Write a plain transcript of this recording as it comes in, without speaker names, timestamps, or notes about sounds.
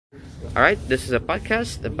Alright, this is a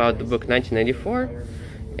podcast about the book 1984,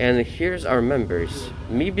 and here's our members.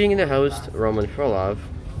 Me being the host, Roman Frolov.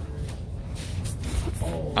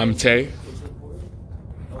 I'm Tay.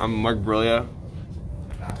 I'm Mark Brillia.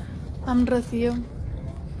 I'm Rocío.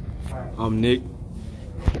 I'm Nick.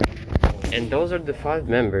 And those are the 5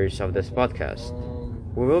 members of this podcast.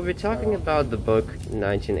 We will be talking about the book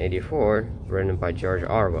 1984, written by George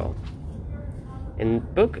Orwell. In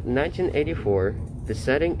book 1984, the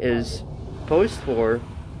setting is post-war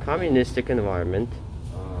communistic environment,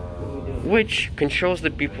 which controls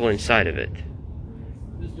the people inside of it.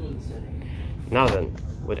 Now then,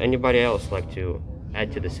 would anybody else like to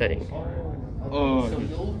add to the setting?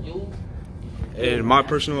 In my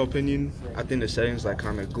personal opinion, I think the setting's like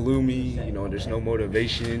kind of gloomy. There's no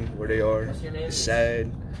motivation where they are. It's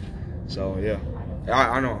sad. So yeah,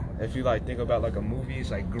 I know. If you think about a movie,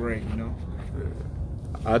 it's gray.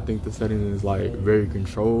 I think the setting is very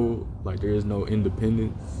controlled. There is no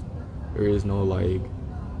independence. There is no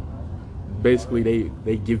basically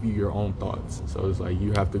they give you your own thoughts. So it's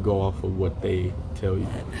you have to go off of what they tell you.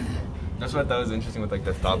 That's what I thought was interesting with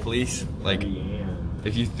the thought police.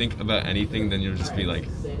 If you think about anything, then you'll just be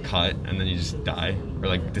caught and then you just die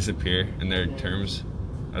or disappear in their terms.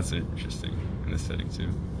 That's interesting in this setting too.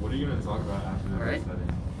 What are you gonna talk about after the Alright.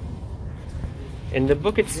 setting? In the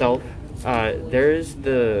book itself, there is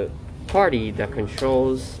the party that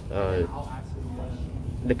controls the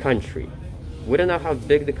country. We don't know how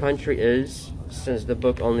big the country is, since the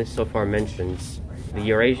book only so far mentions the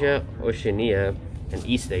Eurasia, Oceania, and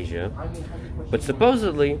East Asia. But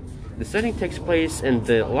supposedly, the setting takes place in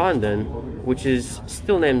the London, which is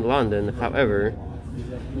still named London. However,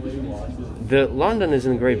 the London is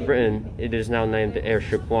in Great Britain. It is now named the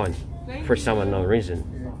Airship One for some unknown reason.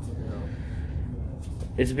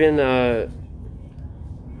 It's been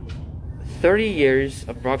 30 years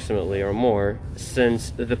approximately or more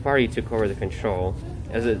since the party took over the control,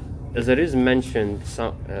 as it is mentioned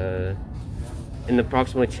in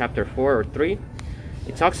approximately chapter 4 or 3.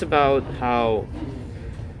 It talks about how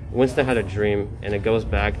Winston had a dream, and it goes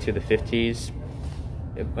back to the 50s,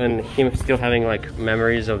 and him still having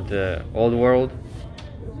memories of the old world.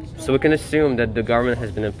 So we can assume that the government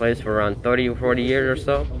has been in place for around 30 or 40 years or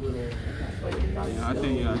so. I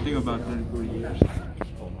think about 30, 40 years.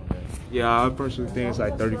 Yeah, I personally think it's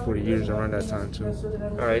 30, 40 years around that time too.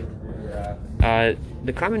 Alright.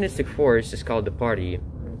 The communistic force is called the party.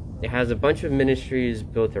 It has a bunch of ministries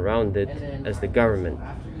built around it as the government.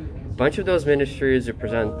 A bunch of those ministries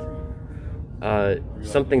represent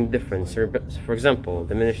something different. So, for example,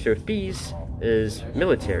 the Ministry of Peace is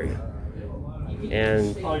military,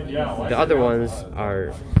 and the other ones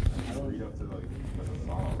are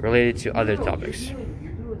related to other topics.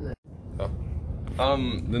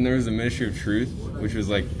 Then there was the Ministry of Truth, which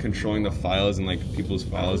was controlling the files and people's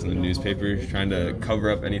files in the newspapers, trying to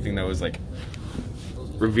cover up anything that was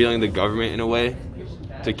revealing the government in a way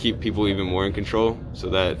to keep people even more in control, so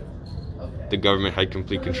that the government had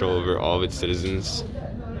complete control over all of its citizens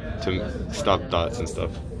to stop thoughts and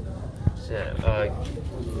stuff. So,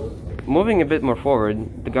 moving a bit more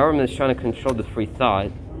forward, the government is trying to control the free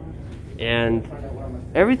thought, and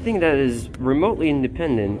everything that is remotely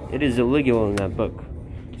independent, it is illegal in that book.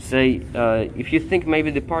 Say, if you think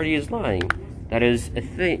maybe the party is lying, that is a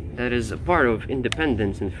thing, that is a part of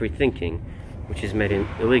independence and free thinking, which is made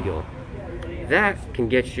illegal. That can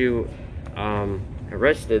get you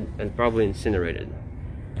arrested and probably incinerated,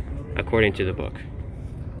 according to the book.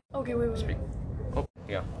 Okay, wait. Oh,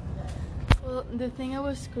 yeah. Well, the thing I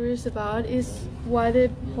was curious about is why the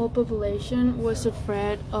whole population was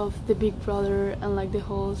afraid of the Big Brother and the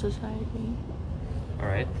whole society.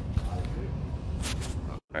 Alright.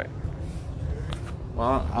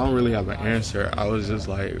 Well, I don't really have an answer. I was just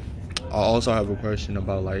I also have a question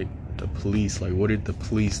about the police. What did the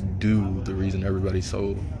police do? The reason everybody's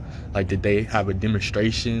so did they have a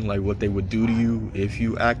demonstration what they would do to you if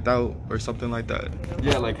you act out or something like that?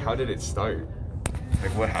 Yeah, how did it start?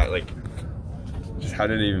 Just how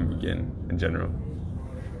did it even begin in general?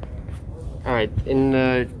 Alright, in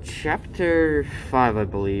chapter 5, I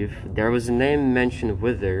believe, there was a name mentioned,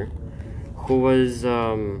 Wither, who was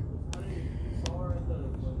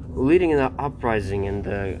leading an uprising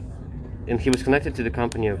and he was connected to the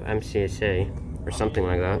company of MCSA or something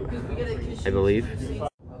like that, I believe.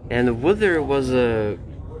 And Wither was a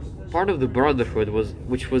part of the Brotherhood,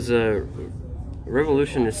 which was a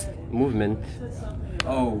revolutionist movement.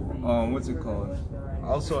 What's it called?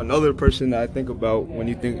 Also, another person that I think about when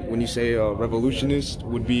you say revolutionist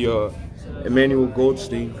would be Emmanuel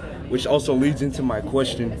Goldstein, which also leads into my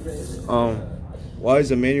question. Why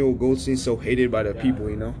is Emmanuel Goldstein so hated by the people?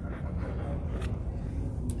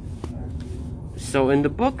 So in the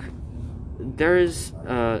book, there is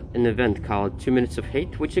an event called 2 Minutes of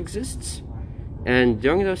Hate, which exists. And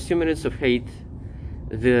during those 2 minutes of hate,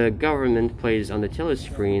 the government plays on the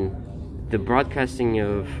telescreen the broadcasting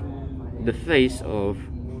of the face of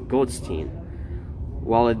Goldstein.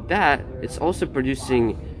 While at that, it's also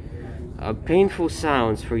producing painful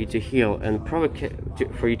sounds for you to hear and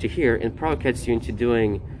provocates you into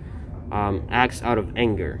doing acts out of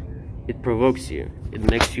anger. It provokes you. It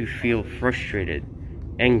makes you feel frustrated,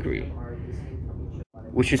 angry,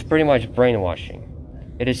 which is pretty much brainwashing.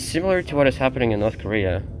 It is similar to what is happening in North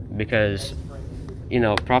Korea because,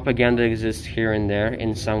 propaganda exists here and there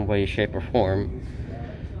in some way, shape, or form,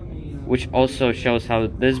 which also shows how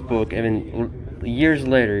this book, years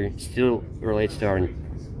later, still relates to our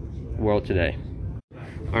world today.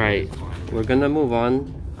 Alright, we're gonna move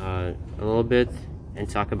on a little bit and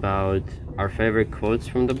talk about our favorite quotes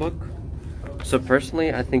from the book. So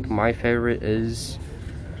personally, I think my favorite is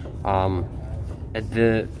at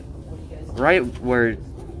the right where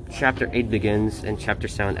chapter 8 begins and chapter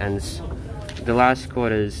 7 ends. The last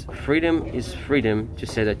quote is, "Freedom is freedom to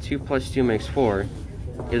say that 2 plus 2 makes 4.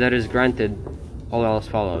 If that is granted, all else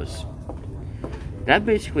follows." That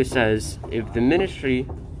basically says if the ministry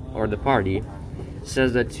or the party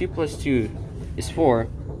says that 2 plus 2 is 4,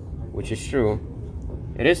 which is true,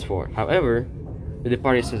 it is 4. However, if the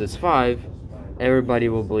party says it's 5, everybody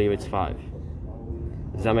will believe it's 5.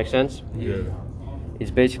 Does that make sense? Yeah. It's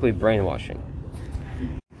basically brainwashing.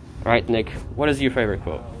 Alright, Nick, what is your favorite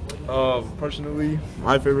quote? Personally,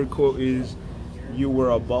 my favorite quote is, "You were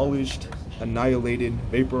abolished, annihilated,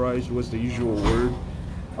 vaporized" was the usual word.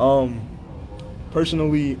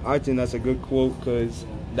 Personally, I think that's a good quote because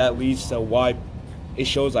that leads to why it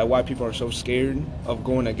shows why people are so scared of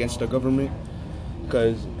going against the government,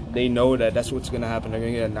 because they know that that's what's gonna happen. They're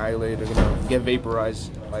gonna get annihilated. They're gonna get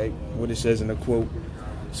vaporized, like what it says in the quote.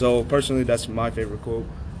 So personally, that's my favorite quote.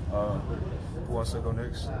 Who wants to go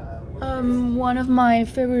next? One of my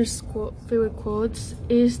favorite quotes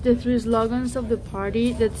is the 3 slogans of the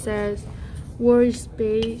party that says, "War is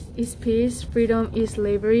peace, freedom is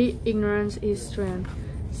slavery, ignorance is strength."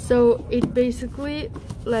 So it basically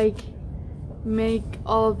make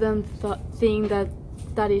all of them think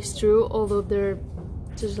that is true, although they're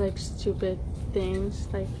just stupid things.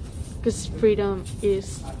 Because freedom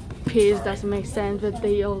is peace doesn't make sense, but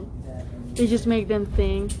they just make them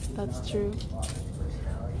think that's true.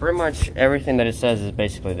 Pretty much everything that it says is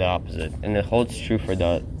basically the opposite, and it holds true for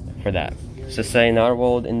that. So say in our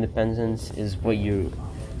world, independence is what you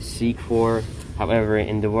seek for. However,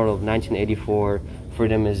 in the world of 1984,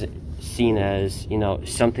 freedom is seen as,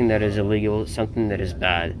 something that is illegal, something that is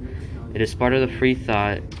bad. It is part of the free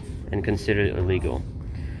thought and considered illegal.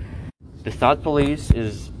 The thought police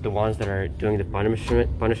is the ones that are doing the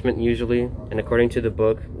punishment usually, and according to the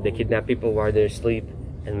book, they kidnap people while they're asleep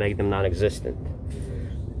and make them non-existent.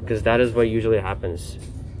 Because that is what usually happens.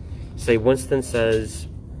 Say Winston says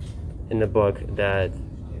in the book that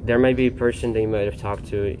there may be a person that you might have talked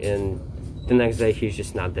to and the next day he's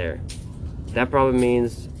just not there. That probably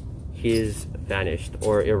means he's vanished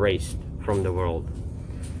or erased from the world.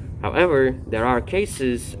 However, there are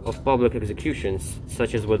cases of public executions,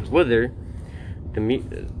 such as with Wither,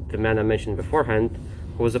 the man I mentioned beforehand,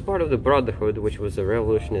 who was a part of the Brotherhood, which was a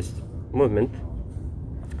revolutionist movement.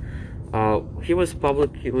 He was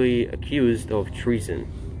publicly accused of treason,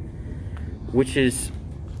 which is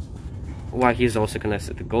why he's also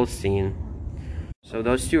connected to Goldstein. So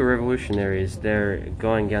those 2 revolutionaries, they're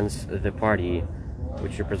going against the party,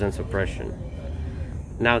 which represents oppression.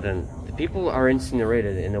 Now then, the people are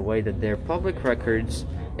incinerated in a way that their public records,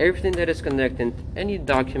 everything that is connected, any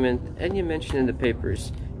document, any mention in the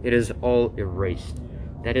papers, it is all erased.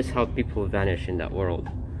 That is how people vanish in that world.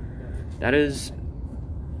 That is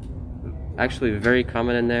actually very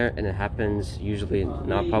common in there, and it happens usually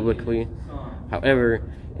not publicly. However,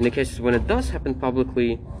 in the cases when it does happen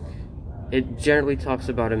publicly, it generally talks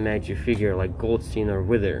about a major figure like Goldstein or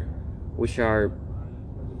Wither, which are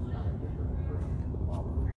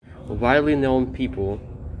widely known people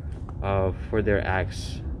for their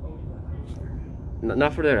acts.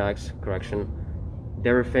 Not for their acts, correction.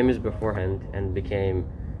 They were famous beforehand and became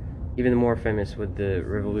even more famous with the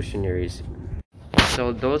revolutionaries.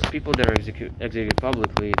 So those people that are executed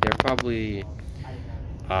publicly, they're probably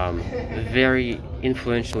very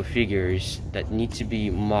influential figures that need to be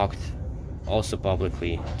mocked also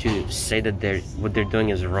publicly to say that what they're doing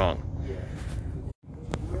is wrong.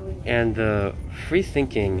 And free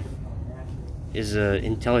thinking is an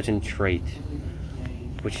intelligent trait,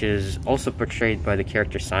 which is also portrayed by the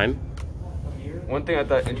character Syme. One thing I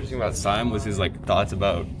thought interesting about Syme was his thoughts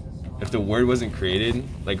about if the word wasn't created,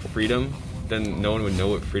 like freedom, then no one would know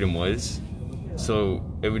what freedom was. So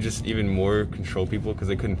it would just even more control people because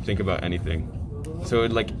they couldn't think about anything. So it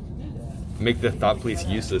would like make the thought police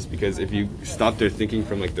useless, because if you stop their thinking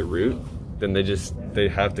from like the root, then they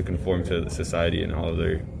have to conform to the society and all of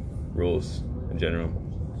their rules in general.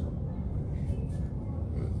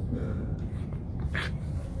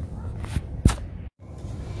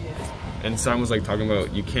 And Simon was like talking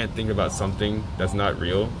about you can't think about something that's not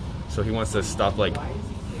real. So he wants to stop like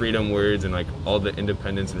freedom words and like all the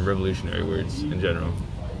independence and revolutionary words in general.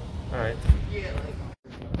 All right.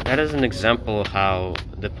 That is an example of how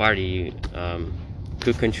the party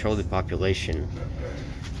could control the population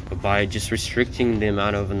by just restricting the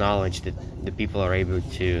amount of knowledge that the people are able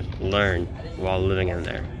to learn while living in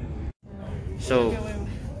there. So,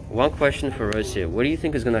 one question for Rosia: what do you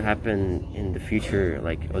think is going to happen in the future,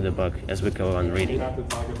 like of the book, as we go on reading?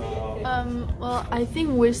 Well, I think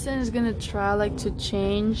Winston is gonna try like to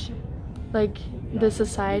change, like the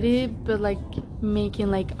society, but like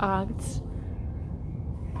making like acts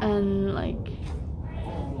and like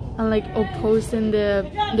opposing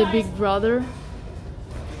the big brother.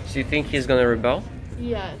 So you think he's going to rebel?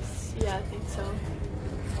 Yes, yeah, I think so.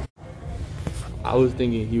 I was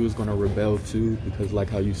thinking he was gonna rebel too, because like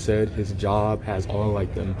how you said, his job has all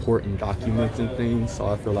like the important documents and things, so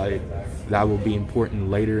I feel like that will be important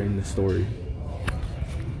later in the story.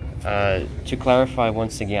 To clarify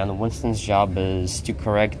once again, Winston's job is to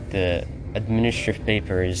correct the administrative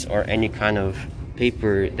papers or any kind of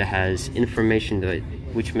paper that has information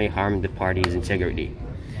which may harm the party's integrity.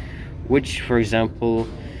 Which, for example,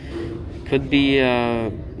 could be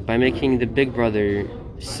by making the big brother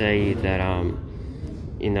say that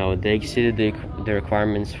they exceeded the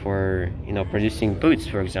requirements for producing boots,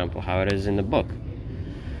 for example, how it is in the book.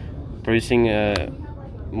 Producing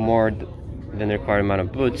more than the required amount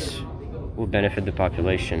of boots will benefit the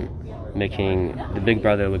population, making the big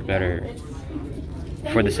brother look better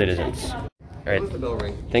for the citizens. All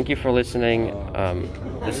right. Thank you for listening.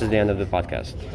 This is the end of the podcast.